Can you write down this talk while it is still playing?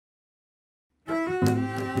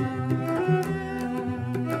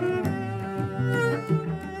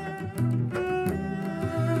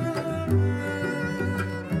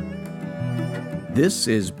This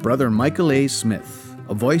is Brother Michael A. Smith,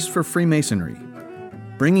 a voice for Freemasonry,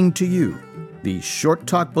 bringing to you the Short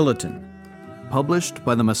Talk Bulletin, published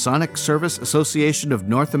by the Masonic Service Association of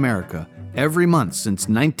North America every month since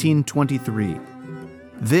 1923.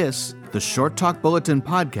 This, the Short Talk Bulletin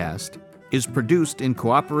podcast, is produced in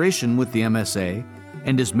cooperation with the MSA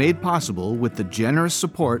and is made possible with the generous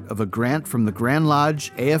support of a grant from the Grand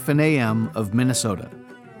Lodge AF&AM of Minnesota.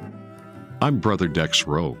 I'm Brother Dex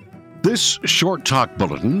Rowe. This Short Talk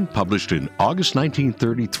Bulletin, published in August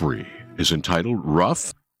 1933, is entitled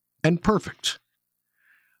Rough and Perfect.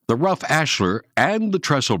 The rough ashlar and the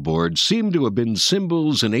trestle board seem to have been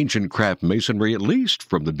symbols in ancient craft masonry at least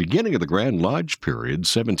from the beginning of the Grand Lodge period,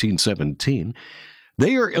 1717.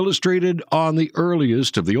 They are illustrated on the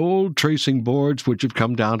earliest of the old tracing boards which have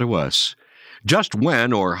come down to us. Just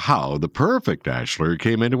when or how the perfect ashlar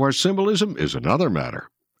came into our symbolism is another matter,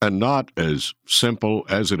 and not as simple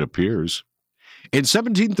as it appears. In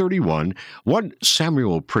 1731, one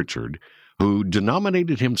Samuel Pritchard, who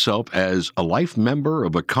denominated himself as a life member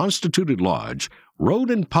of a constituted lodge, wrote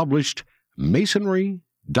and published Masonry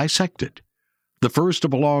Dissected, the first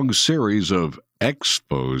of a long series of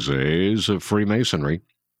exposés of Freemasonry.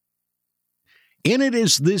 In it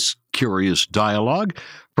is this curious dialogue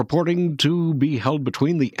purporting to be held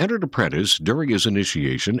between the entered apprentice during his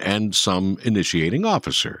initiation and some initiating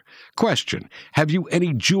officer. Question: have you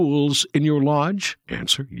any jewels in your lodge?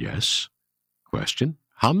 Answer: yes. Question: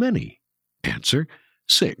 how many? Answer: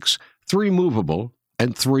 6, 3 movable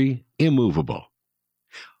and 3 immovable.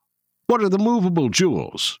 What are the movable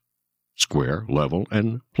jewels? Square, level,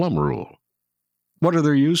 and plumb rule. What are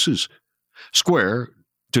their uses? Square,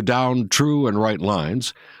 to down true and right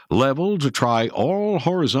lines, level to try all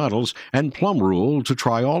horizontals, and plumb rule to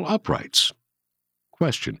try all uprights.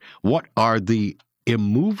 Question: what are the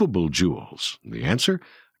immovable jewels? The answer: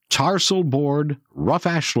 tarsal board, rough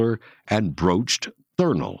ashlar, and broached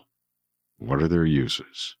thurnal. What are their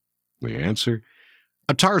uses? The answer: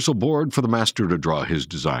 a tarsal board for the master to draw his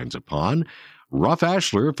designs upon, rough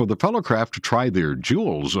ashlar for the fellow craft to try their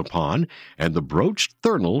jewels upon, and the broached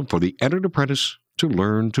thurnal for the entered apprentice to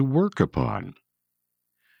learn to work upon.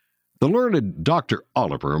 The learned Dr.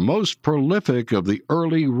 Oliver, most prolific of the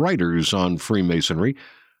early writers on Freemasonry,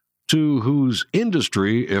 to whose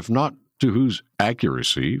industry, if not to whose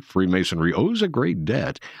accuracy, Freemasonry owes a great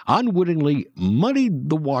debt, unwittingly muddied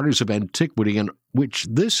the waters of antiquity in which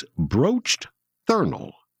this broached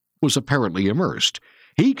thurnal was apparently immersed.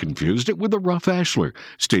 He confused it with the rough ashlar,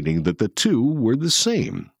 stating that the two were the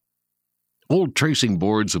same. Old tracing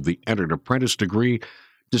boards of the entered apprentice degree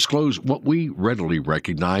disclose what we readily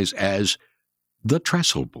recognize as the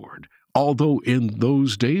trestle board, although in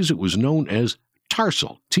those days it was known as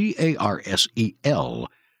tarsal,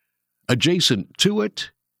 T-A-R-S-E-L. Adjacent to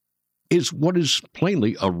it is what is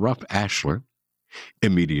plainly a rough ashlar.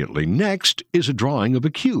 Immediately next is a drawing of a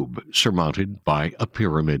cube surmounted by a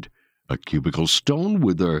pyramid, a cubical stone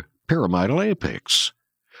with a pyramidal apex.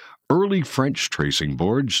 Early French tracing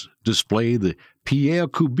boards display the pierre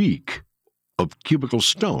cubique of cubical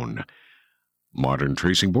stone. Modern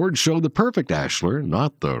tracing boards show the perfect ashlar,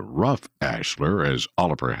 not the rough ashlar as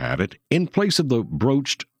Oliver had it, in place of the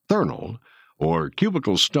broached thurnal, or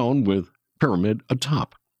cubical stone with pyramid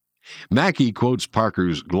atop. Mackey quotes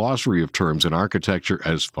Parker's Glossary of Terms in Architecture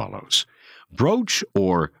as follows: broach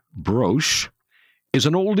or broche is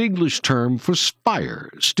an Old English term for spire,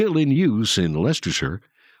 still in use in Leicestershire,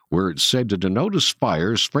 where it's said to denote a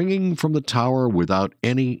spire springing from the tower without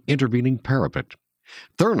any intervening parapet.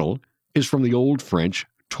 Thurnal is from the Old French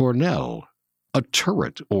tournelle, a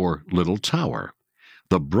turret or little tower.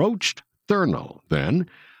 The broached thurnal, then,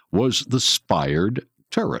 was the spired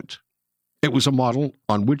turret. It was a model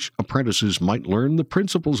on which apprentices might learn the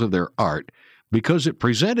principles of their art because it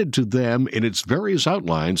presented to them in its various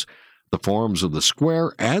outlines the forms of the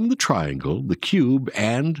square and the triangle, the cube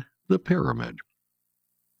and the pyramid.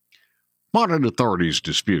 Modern authorities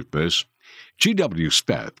dispute this. G.W.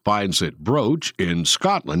 Speth finds that broach in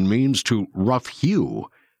Scotland means to rough hew.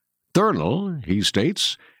 Thurnal, he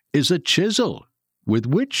states, is a chisel with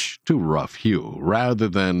which to rough hew, rather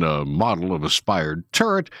than a model of a spired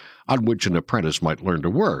turret on which an apprentice might learn to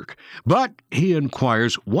work. But, he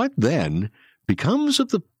inquires, what then becomes of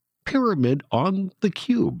the pyramid on the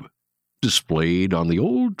cube, displayed on the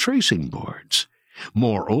old tracing boards?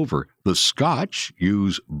 Moreover, the Scotch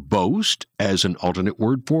use boast as an alternate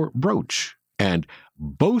word for broach, and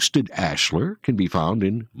boasted ashlar can be found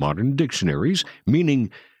in modern dictionaries,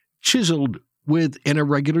 meaning chiseled with an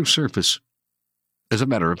irregular surface. As a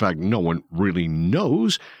matter of fact, no one really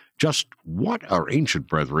knows just what our ancient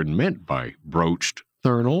brethren meant by broached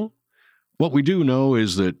thurnal, What we do know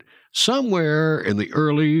is that somewhere in the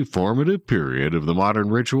early formative period of the modern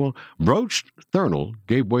ritual, broached thurnal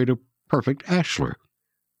gave way to perfect ashlar.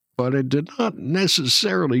 But it did not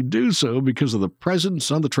necessarily do so because of the presence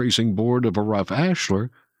on the tracing board of a rough ashlar.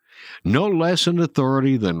 No less an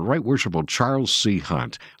authority than Right Worshipful Charles C.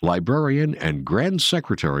 Hunt, librarian and Grand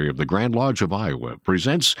Secretary of the Grand Lodge of Iowa,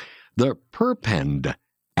 presents the perpend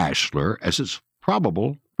ashlar as its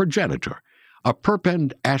probable progenitor. A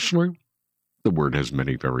perpend ashlar, the word has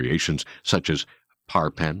many variations, such as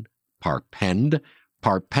parpen, parpend,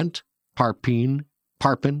 parpent, parpine,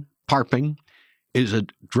 parpin, parping, is a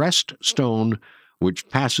dressed stone which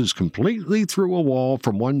passes completely through a wall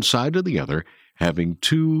from one side to the other, having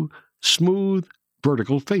two smooth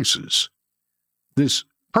vertical faces. This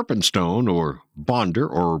perpenstone, or bonder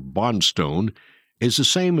or bondstone, is the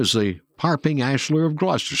same as the parping ashlar of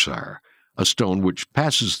Gloucestershire, a stone which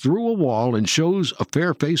passes through a wall and shows a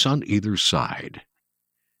fair face on either side.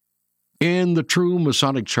 In the True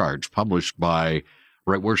Masonic Charge, published by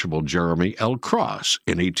Right Worshipful Jeremy L. Cross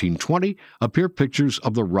in 1820, appear pictures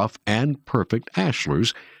of the rough and perfect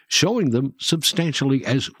ashlars, showing them substantially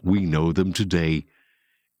as we know them today.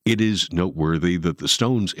 It is noteworthy that the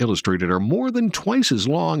stones illustrated are more than twice as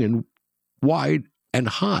long and wide and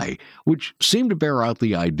high, which seem to bear out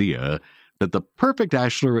the idea that the perfect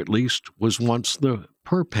ashlar at least was once the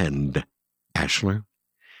perpend ashlar.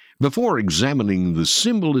 Before examining the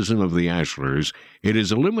symbolism of the ashlars, it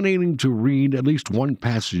is illuminating to read at least one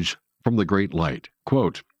passage from the Great Light.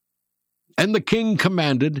 Quote, "And the king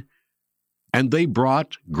commanded, and they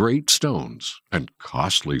brought great stones, and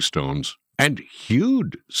costly stones, and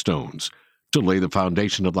hewed stones, to lay the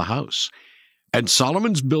foundation of the house. And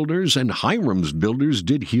Solomon's builders and Hiram's builders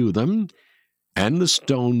did hew them, and the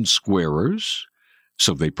stone squarers,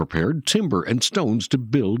 so they prepared timber and stones to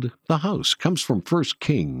build the house." Comes from 1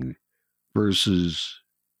 King, verses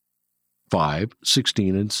 5,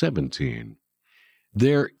 16, and 17.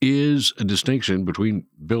 There is a distinction between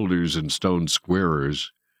builders and stone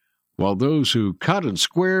squarers. While those who cut and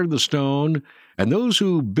squared the stone and those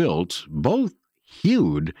who built both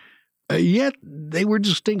hewed, yet they were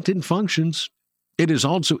distinct in functions. It is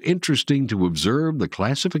also interesting to observe the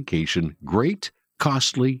classification great,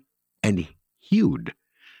 costly, and hewed.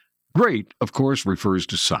 Great, of course, refers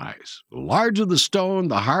to size. The larger the stone,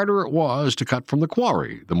 the harder it was to cut from the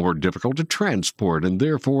quarry, the more difficult to transport, and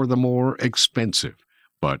therefore the more expensive.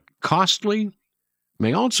 But costly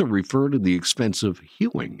may also refer to the expense of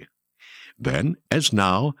hewing. Then, as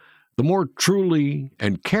now, the more truly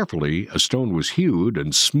and carefully a stone was hewed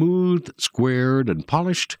and smoothed, squared, and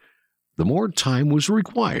polished, the more time was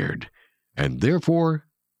required, and therefore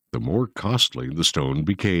the more costly the stone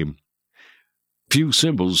became. Few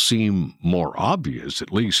symbols seem more obvious,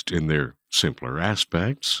 at least in their simpler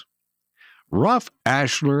aspects. Rough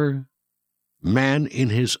ashlar, man in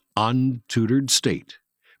his untutored state.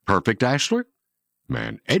 Perfect ashlar,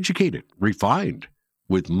 man educated, refined,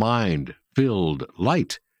 with mind filled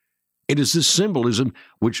light. It is this symbolism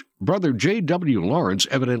which Brother J.W. Lawrence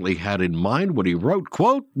evidently had in mind when he wrote,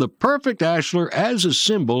 quote, "The perfect ashlar as a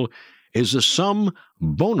symbol is a summum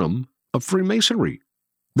bonum of Freemasonry.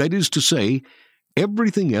 That is to say,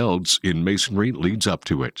 everything else in Masonry leads up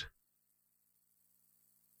to it."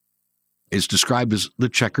 It's described as the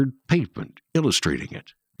checkered pavement, illustrating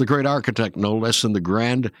it. The great architect, no less than the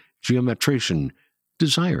grand geometrician,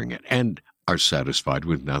 desiring it, and are satisfied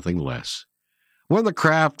with nothing less. When the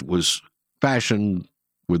craft was fashioned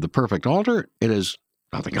with the perfect altar, it has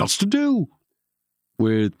nothing else to do,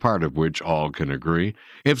 with part of which all can agree.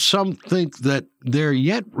 If some think that there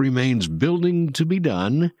yet remains building to be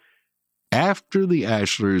done, after the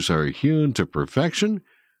ashlars are hewn to perfection,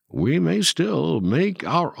 we may still make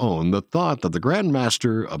our own the thought that the Grand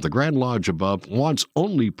Master of the Grand Lodge above wants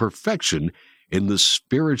only perfection in the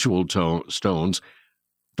spiritual stones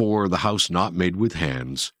for the house not made with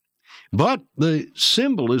hands. But the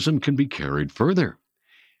symbolism can be carried further.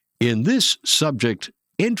 In this subject,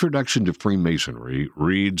 Introduction to Freemasonry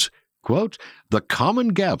reads, quote, "The common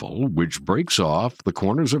gavel which breaks off the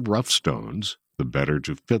corners of rough stones, the better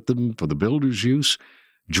to fit them for the builder's use,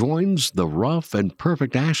 joins the rough and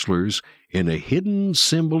perfect ashlars in a hidden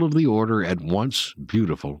symbol of the order at once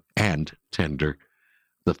beautiful and tender.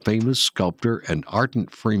 The famous sculptor and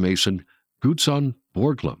ardent Freemason Gutzon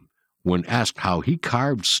Borglum, when asked how he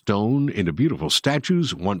carved stone into beautiful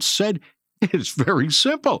statues, once said, 'It's very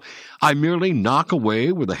simple. I merely knock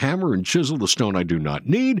away with a hammer and chisel the stone I do not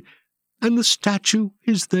need, and the statue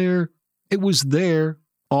is there. It was there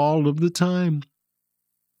all of the time.'"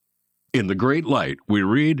 In the Great Light, we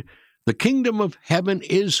read, "The kingdom of heaven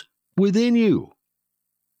is within you."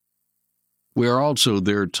 We are also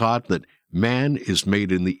there taught that man is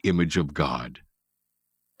made in the image of God.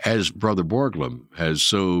 As Brother Borglum has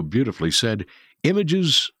so beautifully said,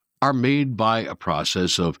 images are made by a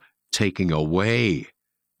process of taking away.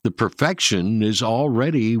 The perfection is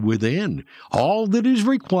already within. All that is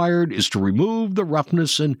required is to remove the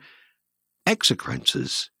roughness and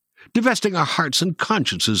excrescences, divesting our hearts and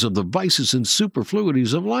consciences of the vices and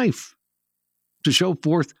superfluities of life, to show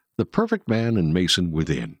forth the perfect man and mason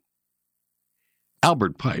within.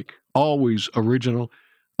 Albert Pike, always original,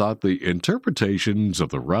 thought the interpretations of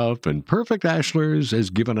the rough and perfect ashlars as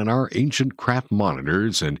given in our ancient craft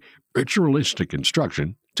monitors and ritualistic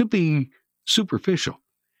instruction to be superficial.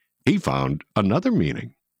 He found another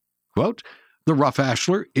meaning. Quote, "The rough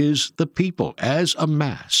ashlar is the people as a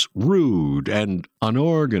mass, rude and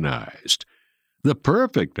unorganized. The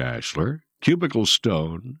perfect ashlar, cubical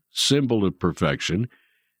stone, symbol of perfection,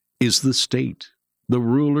 is the state, the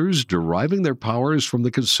rulers deriving their powers from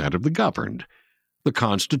the consent of the governed, the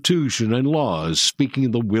constitution and laws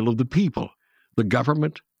speaking the will of the people, the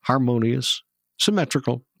government harmonious,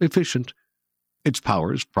 symmetrical, efficient, its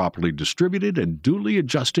powers properly distributed and duly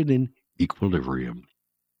adjusted in equilibrium."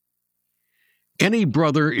 Any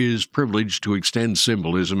brother is privileged to extend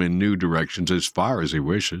symbolism in new directions as far as he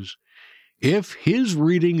wishes. If his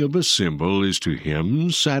reading of a symbol is to him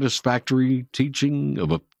satisfactory teaching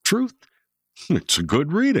of a truth, it's a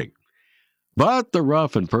good reading. But the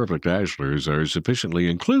rough and perfect ashlars are sufficiently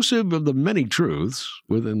inclusive of the many truths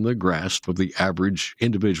within the grasp of the average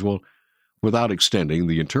individual without extending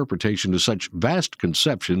the interpretation to such vast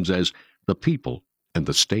conceptions as the people and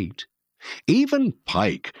the state. Even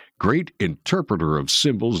Pike, great interpreter of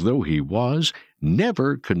symbols though he was,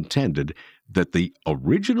 never contended that the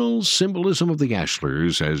original symbolism of the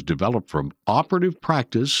ashlars as developed from operative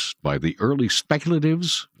practice by the early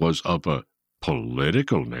speculatives was of a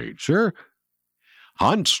political nature.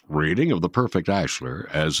 Hunt's reading of the perfect ashlar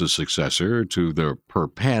as a successor to the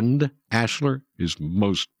perpend ashlar is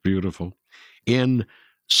most beautiful. In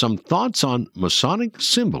Some Thoughts on Masonic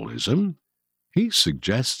Symbolism, he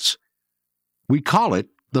suggests, "We call it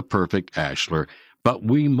the perfect ashlar, but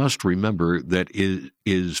we must remember that it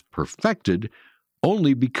is perfected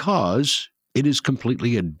only because it is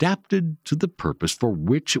completely adapted to the purpose for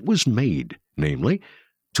which it was made, namely,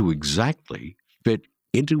 to exactly fit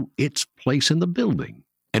into its place in the building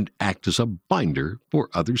and act as a binder for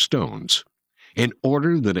other stones. In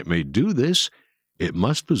order that it may do this, it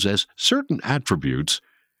must possess certain attributes,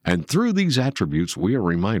 and through these attributes we are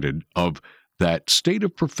reminded of that state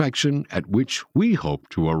of perfection at which we hope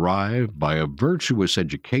to arrive by a virtuous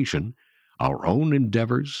education, our own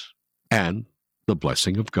endeavors, and the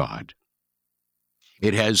blessing of God.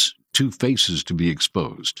 It has two faces to be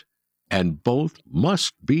exposed, and both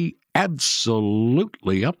must be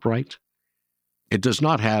absolutely upright. It does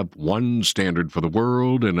not have one standard for the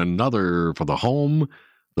world and another for the home.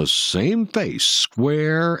 The same face,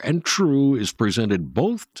 square and true, is presented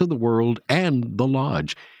both to the world and the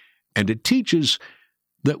lodge, and it teaches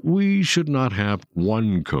that we should not have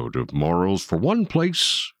one code of morals for one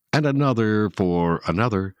place and another for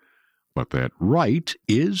another, but that right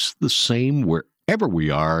is the same wherever we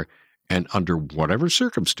are and under whatever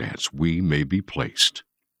circumstance we may be placed.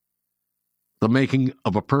 The making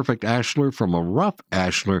of a perfect ashlar from a rough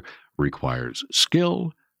ashlar requires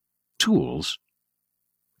skill, tools,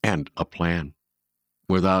 and a plan.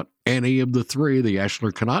 Without any of the three, the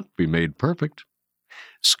ashlar cannot be made perfect.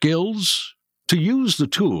 Skills, to use the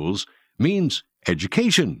tools, means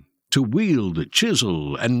education, to wield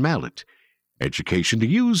chisel and mallet. Education to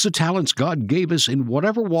use the talents God gave us in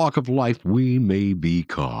whatever walk of life we may be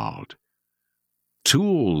called.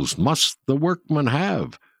 Tools must the workman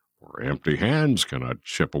have, for empty hands cannot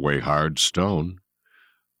chip away hard stone.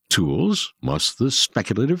 Tools must the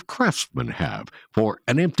speculative craftsman have, for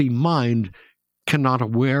an empty mind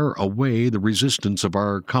cannot wear away the resistance of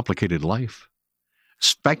our complicated life.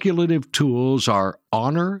 Speculative tools are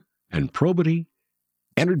honor and probity,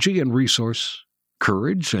 energy and resource,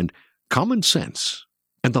 courage and common sense,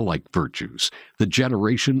 and the like virtues, the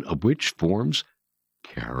generation of which forms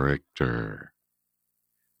character.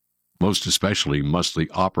 Most especially must the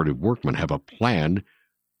operative workman have a plan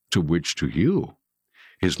to which to hew.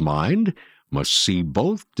 His mind must see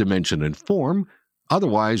both dimension and form,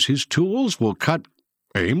 otherwise his tools will cut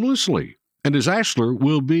aimlessly, and his ashlar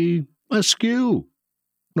will be askew,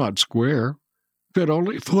 not square, fit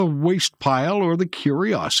only for the waste pile or the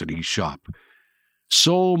curiosity shop.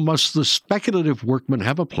 So must the speculative workman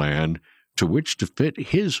have a plan to which to fit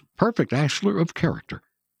his perfect ashlar of character,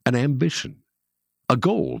 an ambition, a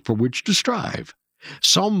goal for which to strive,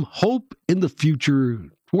 some hope in the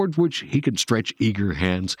future toward which he can stretch eager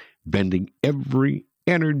hands, bending every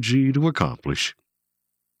energy to accomplish.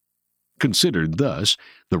 Considered thus,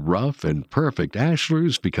 the rough and perfect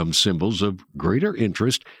ashlars become symbols of greater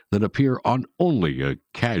interest than appear on only a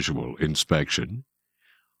casual inspection.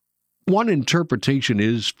 One interpretation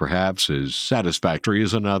is perhaps as satisfactory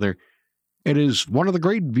as another. It is one of the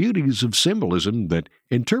great beauties of symbolism that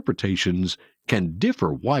interpretations can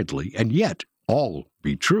differ widely and yet all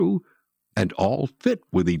be true and all fit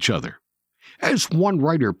with each other. As one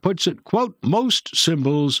writer puts it, quote, "Most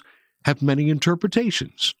symbols have many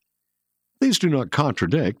interpretations. These do not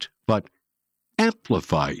contradict, but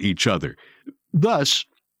amplify each other. Thus,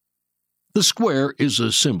 the square is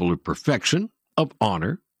a symbol of perfection, of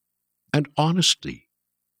honor, and honesty,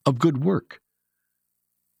 of good work.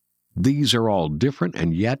 These are all different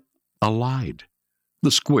and yet allied.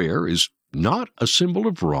 The square is not a symbol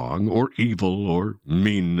of wrong or evil or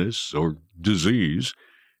meanness or disease.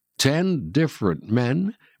 10 different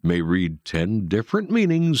men may read 10 different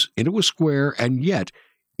meanings into a square, and yet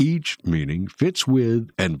each meaning fits with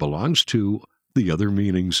and belongs to the other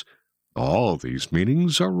meanings. All these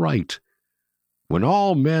meanings are right. When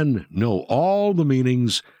all men know all the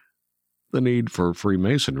meanings, the need for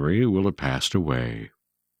Freemasonry will have passed away."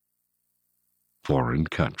 Foreign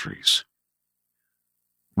countries.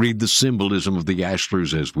 Read the symbolism of the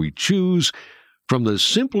ashlars as we choose, from the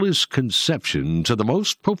simplest conception to the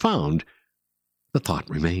most profound, the thought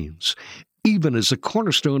remains. Even as the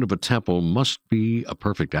cornerstone of a temple must be a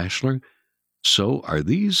perfect ashlar, so are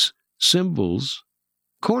these symbols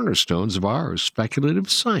cornerstones of our speculative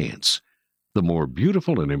science, the more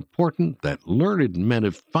beautiful and important that learned men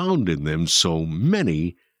have found in them so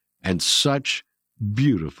many and such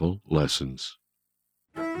beautiful lessons.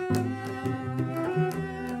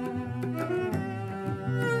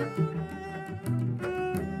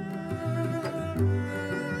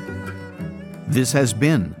 This has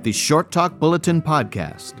been the Short Talk Bulletin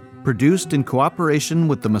podcast, produced in cooperation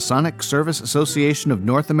with the Masonic Service Association of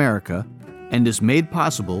North America, and is made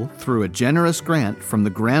possible through a generous grant from the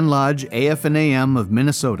Grand Lodge AF&AM of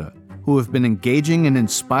Minnesota, who have been engaging and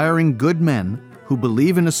inspiring good men who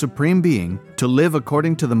believe in a supreme being to live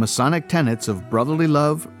according to the Masonic tenets of brotherly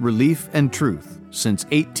love, relief, and truth since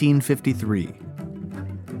 1853.